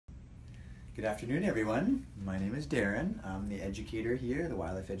Good afternoon, everyone. My name is Darren. I'm the educator here, the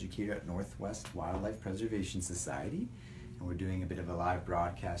wildlife educator at Northwest Wildlife Preservation Society. And we're doing a bit of a live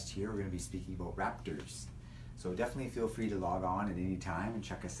broadcast here. We're going to be speaking about raptors. So definitely feel free to log on at any time and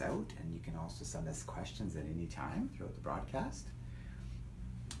check us out. And you can also send us questions at any time throughout the broadcast.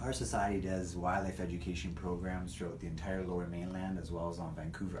 Our society does wildlife education programs throughout the entire Lower Mainland as well as on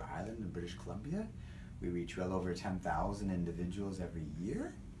Vancouver Island in British Columbia. We reach well over 10,000 individuals every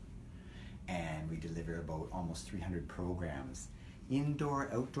year. And we deliver about almost 300 programs, indoor,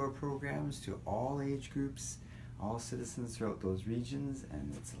 outdoor programs to all age groups, all citizens throughout those regions,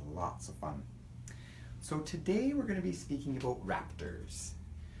 and it's lots of fun. So today we're going to be speaking about raptors.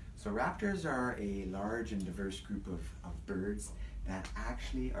 So raptors are a large and diverse group of birds that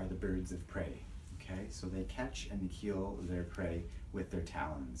actually are the birds of prey. Okay, so they catch and kill their prey with their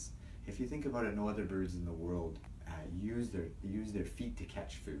talons. If you think about it, no other birds in the world use their feet to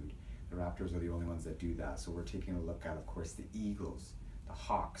catch food. The raptors are the only ones that do that. So we're taking a look at, of course, the eagles, the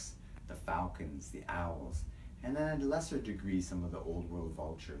hawks, the falcons, the owls, and then at a lesser degree, some of the old world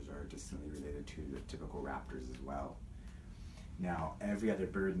vultures are distantly related to the typical raptors as well. Now, every other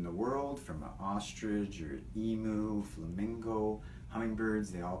bird in the world, from an ostrich or emu, flamingo,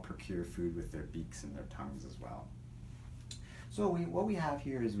 hummingbirds, they all procure food with their beaks and their tongues as well. So what we have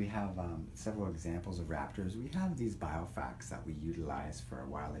here is we have several examples of raptors. We have these biofacts that we utilize for our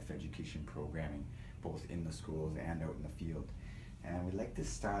wildlife education programming, both in the schools and out in the field. And we'd like to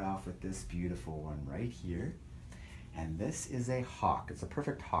start off with this beautiful one right here. And this is a hawk. It's a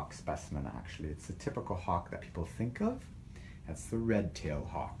perfect hawk specimen, actually. It's a typical hawk that people think of. That's the red-tailed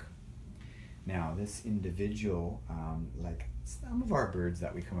hawk. Now, this individual, like some of our birds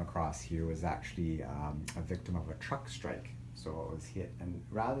that we come across here, was actually a victim of a truck strike. So it was hit, and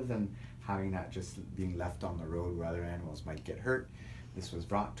rather than having that just being left on the road where other animals might get hurt, this was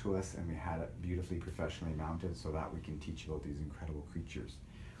brought to us and we had it beautifully professionally mounted so that we can teach about these incredible creatures.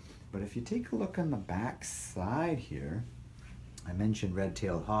 But if you take a look on the back side here, I mentioned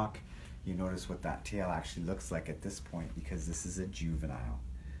red-tailed hawk. You notice what that tail actually looks like at this point, because this is a juvenile.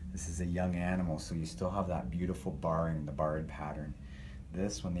 This is a young animal, so you still have that beautiful barring, the barred pattern.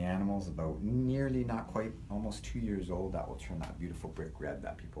 This, when the animal's about nearly, not quite, almost 2 years old, that will turn that beautiful brick red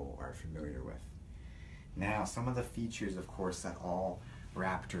that people are familiar with. Now, some of the features, of course, that all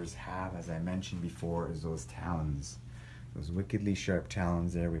raptors have, as I mentioned before, is those talons. Those wickedly sharp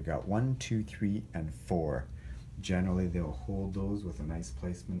talons there. We've got 1, 2, 3, and 4. Generally, they'll hold those with a nice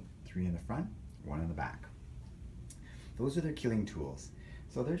placement, 3 in the front, 1 in the back. Those are their killing tools.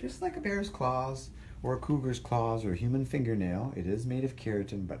 So they're just like a bear's claws, or a cougar's claws, or a human fingernail. It is made of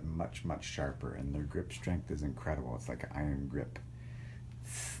keratin, but much, much sharper, and their grip strength is incredible. It's like an iron grip.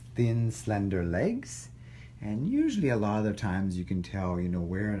 Thin, slender legs, and usually a lot of the times you can tell,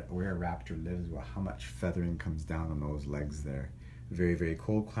 where a raptor lives, well, how much feathering comes down on those legs there. Very, very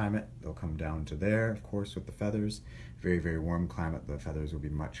cold climate, they'll come down to there, of course, with the feathers. Very, very warm climate, the feathers will be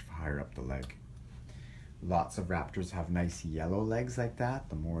much higher up the leg. Lots of raptors have nice yellow legs like that.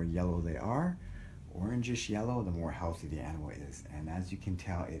 The more yellow they are, orangish yellow, the more healthy the animal is. And as you can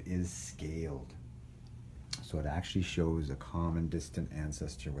tell, it is scaled. So it actually shows a common distant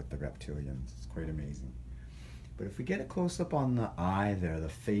ancestor with the reptilians. It's quite amazing. But if we get a close-up on the eye there, the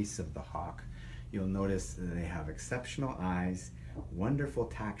face of the hawk, you'll notice that they have exceptional eyes, wonderful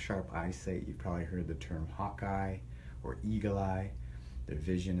tack-sharp eyesight. You've probably heard the term hawk eye or eagle eye. Their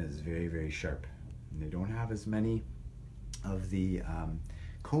vision is very, very sharp. And they don't have as many of the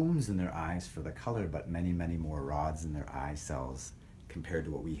cones in their eyes for the color, but many, many more rods in their eye cells compared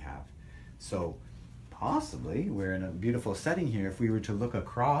to what we have. So possibly, we're in a beautiful setting here. If we were to look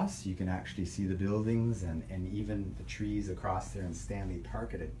across, you can actually see the buildings and even the trees across there in Stanley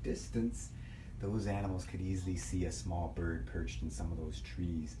Park at a distance. Those animals could easily see a small bird perched in some of those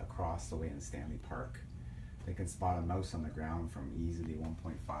trees across the way in Stanley Park. They can spot a mouse on the ground from easily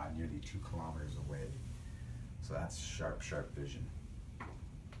 1.5, nearly 2 kilometers away. So that's sharp, sharp vision.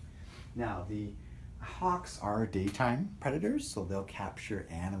 Now, the hawks are daytime predators, so they'll capture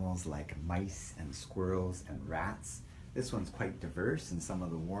animals like mice and squirrels and rats. This one's quite diverse. In some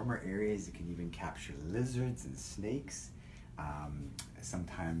of the warmer areas, it can even capture lizards and snakes,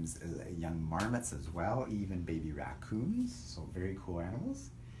 sometimes young marmots as well, even baby raccoons, so very cool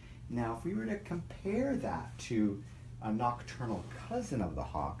animals. Now, if we were to compare that to a nocturnal cousin of the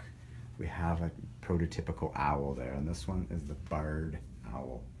hawk, we have a prototypical owl there, and this one is the barred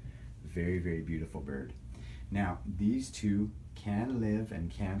owl. Very, very beautiful bird. Now, these two can live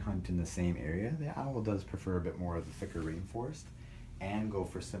and can hunt in the same area. The owl does prefer a bit more of the thicker rainforest and go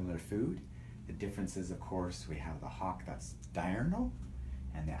for similar food. The difference is, of course, we have the hawk that's diurnal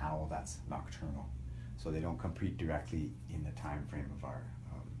and the owl that's nocturnal. So they don't compete directly in the time frame of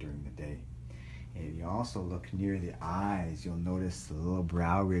during the day. If you also look near the eyes, you'll notice the little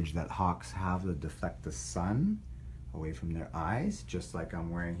brow ridge that hawks have to deflect the sun away from their eyes, just like I'm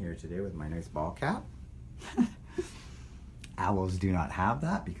wearing here today with my nice ball cap. Owls do not have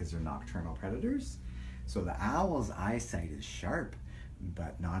that because they're nocturnal predators. So the owl's eyesight is sharp,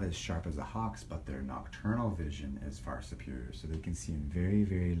 but not as sharp as a hawk's, but their nocturnal vision is far superior. So they can see in very,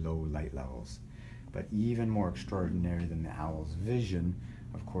 very low light levels. But even more extraordinary than the owl's vision,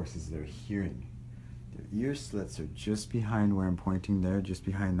 of course, is their hearing. Their ear slits are just behind where I'm pointing there, just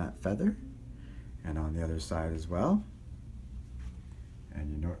behind that feather, and on the other side as well.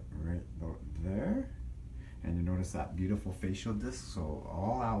 And you know, right there. And you notice that beautiful facial disc. So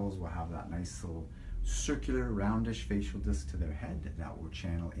all owls will have that nice little circular, roundish facial disc to their head that will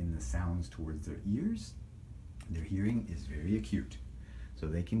channel in the sounds towards their ears. Their hearing is very acute. So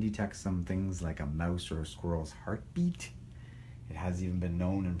they can detect some things like a mouse or a squirrel's heartbeat. It has even been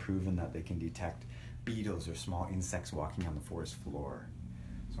known and proven that they can detect beetles or small insects walking on the forest floor.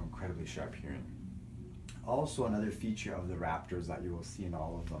 So incredibly sharp hearing. Also, another feature of the raptors that you will see in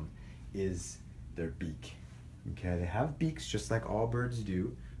all of them is their beak. Okay, they have beaks just like all birds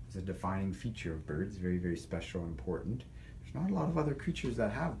do. It's a defining feature of birds, very, very special and important. There's not a lot of other creatures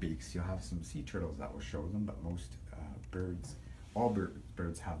that have beaks. You'll have some sea turtles that will show them, but most birds, all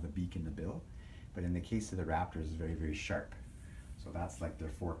birds have the beak in the bill. But in the case of the raptors, it's very, very sharp. So that's like their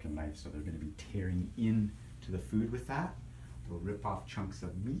fork and knife. So they're going to be tearing into the food with that. They'll rip off chunks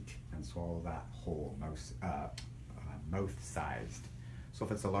of meat and swallow that whole, mouth-sized. So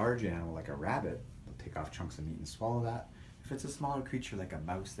if it's a large animal like a rabbit, they'll take off chunks of meat and swallow that. If it's a smaller creature like a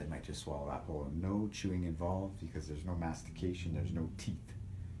mouse, they might just swallow that whole. No chewing involved because there's no mastication, there's no teeth,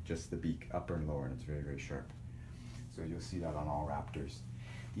 just the beak, upper and lower, and it's very, very sharp. So you'll see that on all raptors.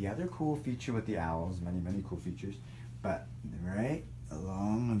 The other cool feature with the owls, many, many cool features, but right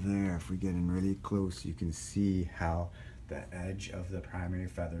along there, if we get in really close, you can see how the edge of the primary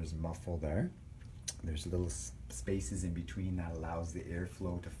feathers muffle there. There's little spaces in between that allows the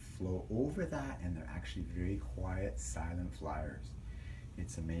airflow to flow over that, and they're actually very quiet, silent flyers.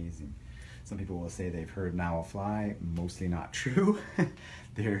 It's amazing. Some people will say they've heard an owl fly, mostly not true.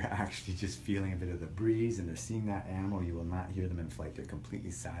 They're actually just feeling a bit of the breeze and they're seeing that animal. You will not hear them in flight. They're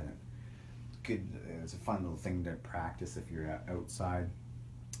completely silent. Good. It's a fun little thing to practice if you're outside,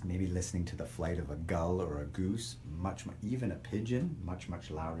 maybe listening to the flight of a gull or a goose, even a pigeon, much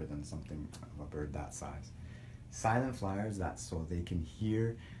louder than something of a bird that size. Silent flyers, that's so they can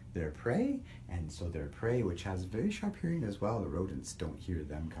hear their prey, and so their prey, which has very sharp hearing as well, the rodents don't hear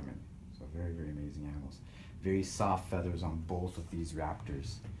them coming. So very, very amazing animals. Very soft feathers on both of these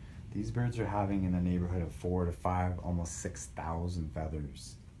raptors. These birds are having in the neighborhood of 4 to 5, almost 6,000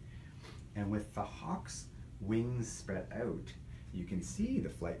 feathers. And with the hawk's wings spread out, you can see the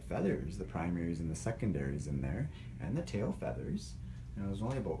flight feathers, the primaries and the secondaries in there, and the tail feathers. And there's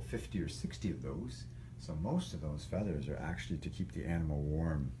only about 50 or 60 of those. So most of those feathers are actually to keep the animal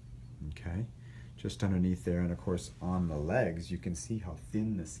warm, okay? Just underneath there, and of course on the legs, you can see how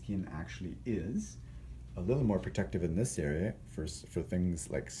thin the skin actually is. A little more protective in this area for things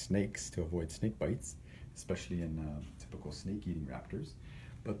like snakes, to avoid snake bites, especially in typical snake-eating raptors.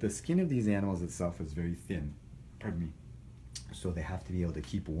 But the skin of these animals itself is very thin, pardon me. So they have to be able to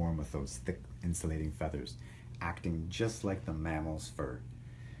keep warm with those thick insulating feathers, acting just like the mammal's fur.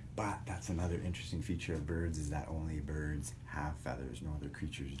 But that's another interesting feature of birds, is that only birds have feathers. No other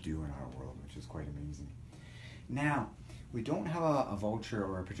creatures do in our world, which is quite amazing. Now, we don't have a vulture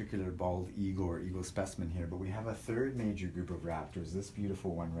or a particular bald eagle or eagle specimen here, but we have a third major group of raptors. This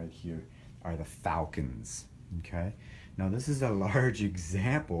beautiful one right here are the falcons, okay? Now this is a large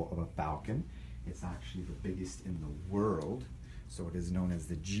example of a falcon. It's actually the biggest in the world, so it is known as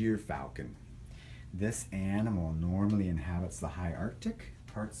the gyrfalcon. This animal normally inhabits the high Arctic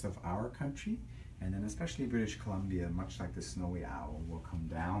parts of our country, and then especially British Columbia, much like the snowy owl, will come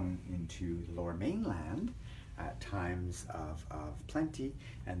down into the lower mainland at times of plenty,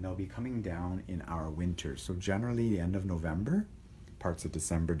 and they'll be coming down in our winter. So generally the end of November, parts of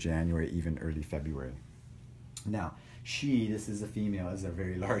December, January, even early February. Now, this is a female, is a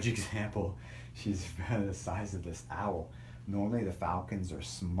very large example. She's the size of this owl. Normally the falcons are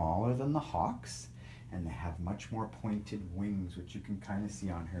smaller than the hawks, and they have much more pointed wings, which you can kind of see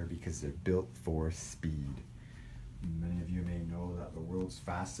on her because they're built for speed. Many of you may know that the world's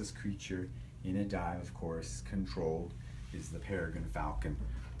fastest creature in a dive, of course, controlled, is the peregrine falcon,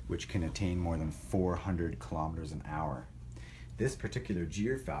 which can attain more than 400 kilometers an hour. This particular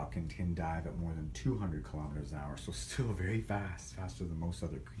gyrfalcon can dive at more than 200 kilometers an hour, so still very fast, faster than most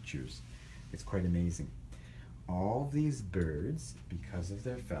other creatures. It's quite amazing. All these birds, because of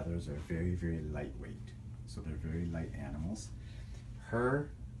their feathers, are very, very lightweight. So they're very light animals.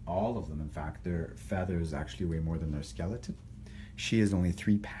 All of them, in fact, their feathers actually weigh more than their skeleton. She is only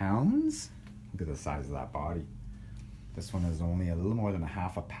 3 pounds. Look at the size of that body. This one is only a little more than a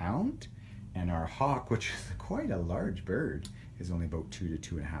half a pound. And our hawk, which is quite a large bird, is only about 2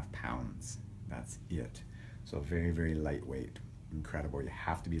 to 2.5 pounds. That's it. So very, very lightweight. Incredible. You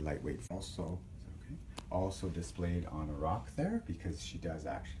have to be lightweight. Also displayed on a rock there, because she does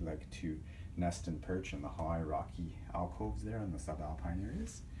actually like to nest and perch in the high rocky alcoves there in the subalpine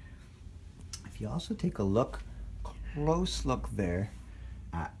areas. If you also take a close look there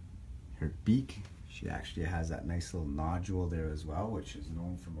at her beak, she actually has that nice little nodule there as well, which is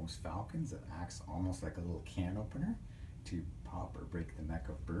known for most falcons. It acts almost like a little can opener to pop or break the neck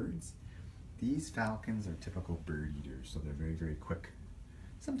of birds. These falcons are typical bird eaters, so they're very, very quick.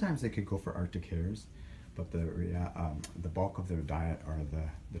 Sometimes they could go for Arctic hares, but the bulk of their diet are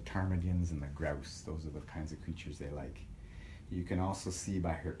the ptarmigans and the grouse. Those are the kinds of creatures they like. You can also see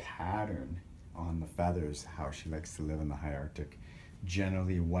by her pattern on the feathers how she likes to live in the high Arctic.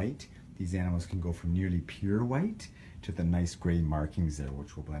 Generally white. These animals can go from nearly pure white to the nice gray markings there,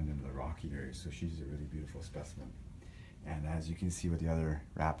 which will blend into the rocky areas. So she's a really beautiful specimen. And as you can see with the other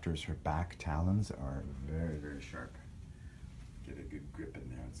raptors, her back talons are very, very sharp. Get a good grip in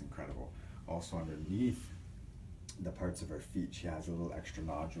there. It's incredible. Also underneath the parts of her feet, she has a little extra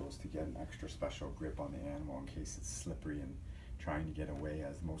nodules to get an extra special grip on the animal in case it's slippery and trying to get away,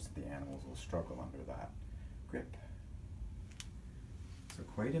 as most of the animals will struggle under that grip. So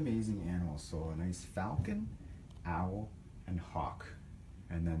quite amazing animals. So a nice falcon, owl, and hawk.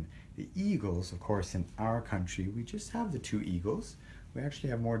 And then the eagles, of course, in our country, we just have the 2 eagles. We actually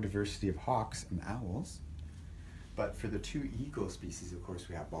have more diversity of hawks and owls. But for the 2 eagle species, of course,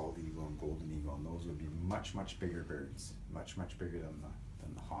 we have bald eagle and golden eagle, and those would be much, much bigger birds, much, much bigger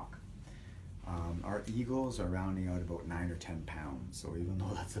than the hawk. Our eagles are rounding out about 9 or 10 pounds, so even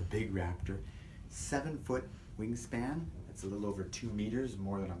though that's a big raptor, 7-foot wingspan, that's a little over 2 meters,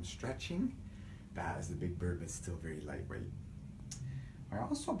 more than I'm stretching. That is a big bird, but still very lightweight. I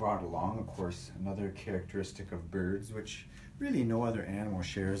also brought along, of course, another characteristic of birds, which really no other animal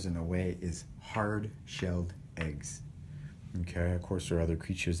shares in a way, is hard-shelled eggs. Okay, of course there are other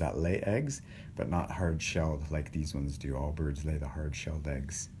creatures that lay eggs, but not hard-shelled like these ones do. All birds lay the hard-shelled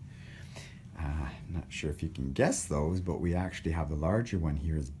eggs. Not sure if you can guess those, but we actually have the larger one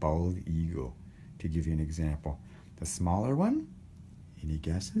here is bald eagle, to give you an example. The smaller one, any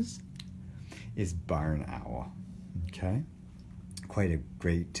guesses, is barn owl. Okay, quite a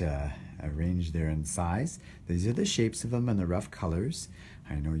great range there in size. These are the shapes of them and the rough colors.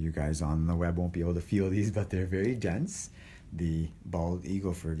 I know you guys on the web won't be able to feel these, but they're very dense. The bald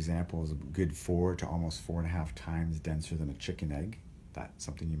eagle, for example, is a good 4 to almost 4.5 times denser than a chicken egg. That's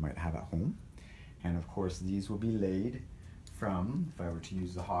something you might have at home. And of course, these will be laid from, if I were to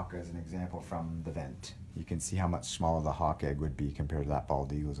use the hawk as an example, from the vent. You can see how much smaller the hawk egg would be compared to that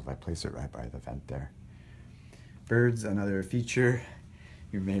bald eagle's if I place it right by the vent there. Birds, another feature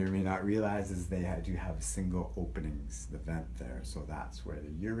you may or may not realize is they do have single openings, the vent there. So that's where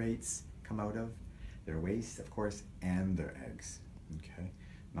the urates come out of, their waste, of course, and their eggs. Okay,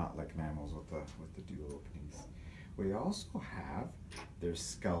 not like mammals with the dual openings. We also have their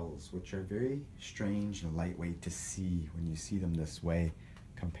skulls, which are very strange and lightweight to see when you see them this way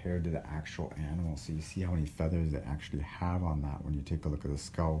compared to the actual animal. So you see how many feathers they actually have on that when you take a look at the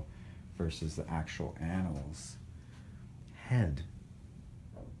skull versus the actual animal's head.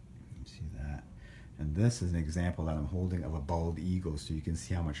 You see that? And this is an example that I'm holding of a bald eagle, so you can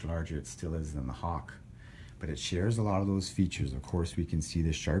see how much larger it still is than the hawk. But it shares a lot of those features. Of course, we can see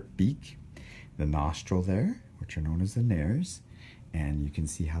the sharp beak, the nostril there, which are known as the nares, and you can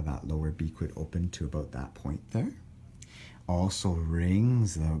see how that lower beak would open to about that point there. Also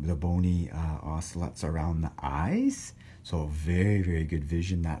rings, the bony ocelots around the eyes, so very, very good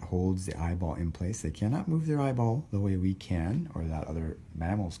vision that holds the eyeball in place. They cannot move their eyeball the way we can, or that other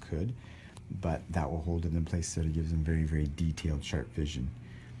mammals could, but that will hold it in place, so it gives them very, very detailed, sharp vision.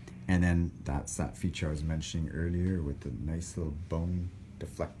 And then that's that feature I was mentioning earlier with the nice little bone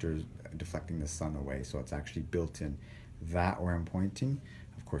deflectors deflecting the sun away. So it's actually built in. That where I'm pointing,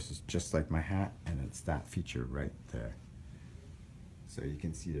 of course, is just like my hat, and it's that feature right there. So you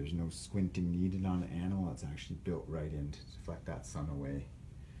can see there's no squinting needed on the animal. It's actually built right in to deflect that sun away.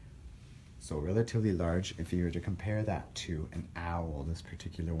 So relatively large. If you were to compare that to an owl, this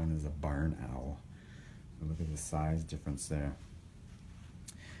particular one is a barn owl. So look at the size difference there.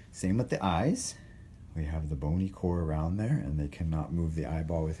 Same with the eyes. We have the bony core around there, and they cannot move the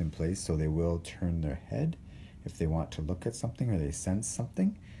eyeball within place, so they will turn their head if they want to look at something or they sense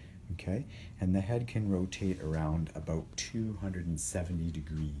something. Okay, and the head can rotate around about 270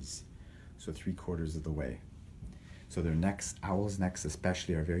 degrees, so 3/4 of the way. So their necks, owls' necks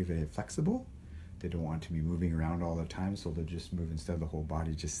especially, are very, very flexible. They don't want to be moving around all the time, so they'll just move, instead of the whole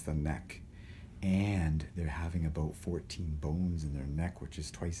body, just the neck. And they're having about 14 bones in their neck, which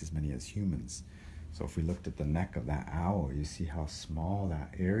is twice as many as humans. So if we looked at the neck of that owl, you see how small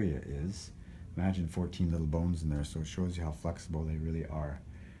that area is. Imagine 14 little bones in there, so it shows you how flexible they really are.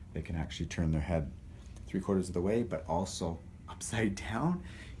 They can actually turn their head 3/4 of the way, but also upside down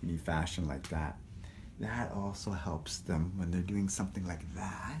in a fashion like that. That also helps them when they're doing something like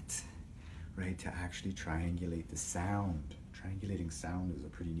that, right, to actually triangulate the sound. Triangulating sound is a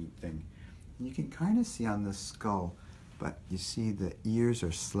pretty neat thing. And you can kind of see on the skull, but you see the ears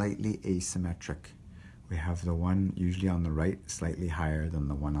are slightly asymmetric. We have the one usually on the right slightly higher than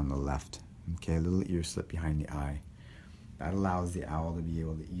the one on the left. Okay, a little ear slip behind the eye. That allows the owl to be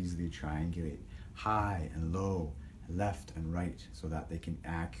able to easily triangulate high and low, left and right, so that they can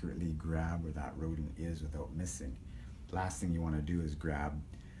accurately grab where that rodent is without missing. The last thing you want to do is grab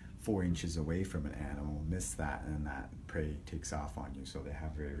 4 inches away from an animal, miss that, and that prey takes off on you. So they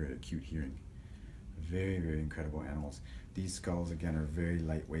have very, very acute hearing. Very, very incredible animals. These skulls, again, are very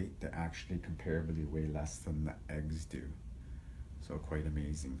lightweight. They actually comparably weigh less than the eggs do. So quite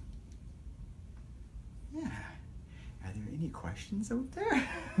amazing. Yeah. Are there any questions out there?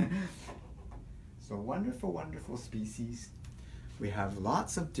 So wonderful, wonderful species. We have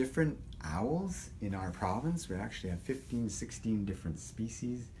lots of different owls in our province. We actually have 15, 16 different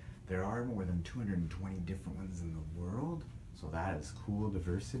species. There are more than 220 different ones in the world. So that is cool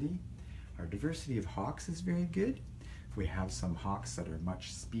diversity. Our diversity of hawks is very good. We have some hawks that are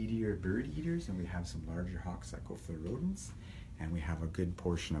much speedier bird eaters, and we have some larger hawks that go for rodents. And we have a good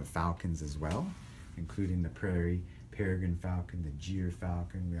portion of falcons as well, including the prairie peregrine falcon, the gyr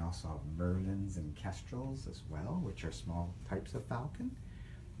falcon. We also have merlins and kestrels as well, which are small types of falcon.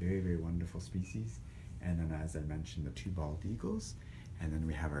 Very, very wonderful species. And then, as I mentioned, the 2 bald eagles. And then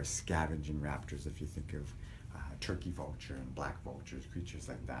we have our scavenging raptors, if you think of turkey vulture and black vultures, creatures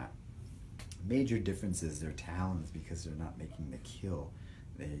like that. Major difference is their talons, because they're not making the kill.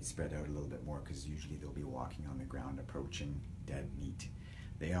 They spread out a little bit more, because usually they'll be walking on the ground approaching dead meat.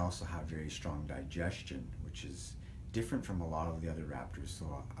 They also have very strong digestion, which is different from a lot of the other raptors.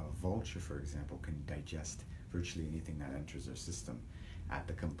 So a vulture, for example, can digest virtually anything that enters their system. At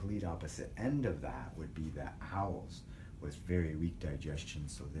the complete opposite end of that would be the owls, with very weak digestion,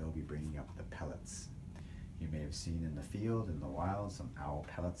 so they'll be bringing up the pellets. You may have seen in the field, in the wild, some owl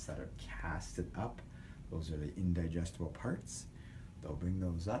pellets that are casted up. Those are the indigestible parts. They'll bring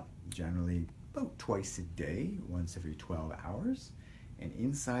those up generally about twice a day, once every 12 hours. And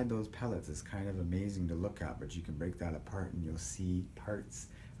inside those pellets is kind of amazing to look at, but you can break that apart and you'll see parts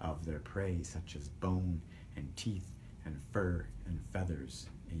of their prey, such as bone and teeth and fur and feathers,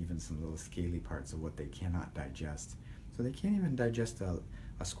 and even some little scaly parts of what they cannot digest. So they can't even digest a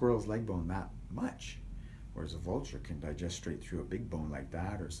squirrel's leg bone that much, whereas a vulture can digest straight through a big bone like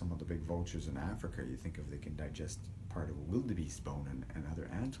that, or some of the big vultures in Africa, you think of, they can digest part of a wildebeest bone and other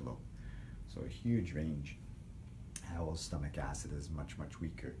antelope. So a huge range. Owl's stomach acid is much, much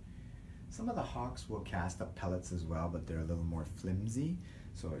weaker. Some of the hawks will cast up pellets as well, but they're a little more flimsy,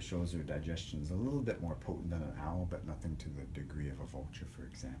 so it shows their digestion is a little bit more potent than an owl, but nothing to the degree of a vulture, for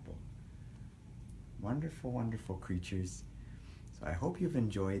example. Wonderful, wonderful creatures. So I hope you've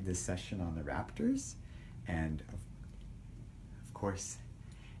enjoyed this session on the raptors, and of course,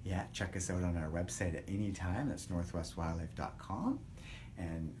 yeah, check us out on our website at any time. That's northwestwildlife.com.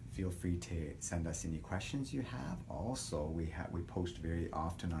 And feel free to send us any questions you have. Also, we post very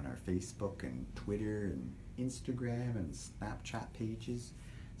often on our Facebook and Twitter and Instagram and Snapchat pages,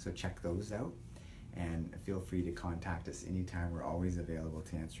 so check those out. And feel free to contact us anytime. We're always available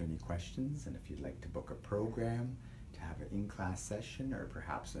to answer any questions. And if you'd like to book a program, to have an in-class session, or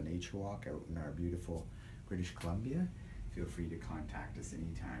perhaps a nature walk out in our beautiful British Columbia, feel free to contact us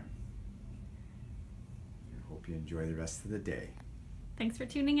anytime. I hope you enjoy the rest of the day. Thanks for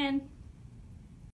tuning in.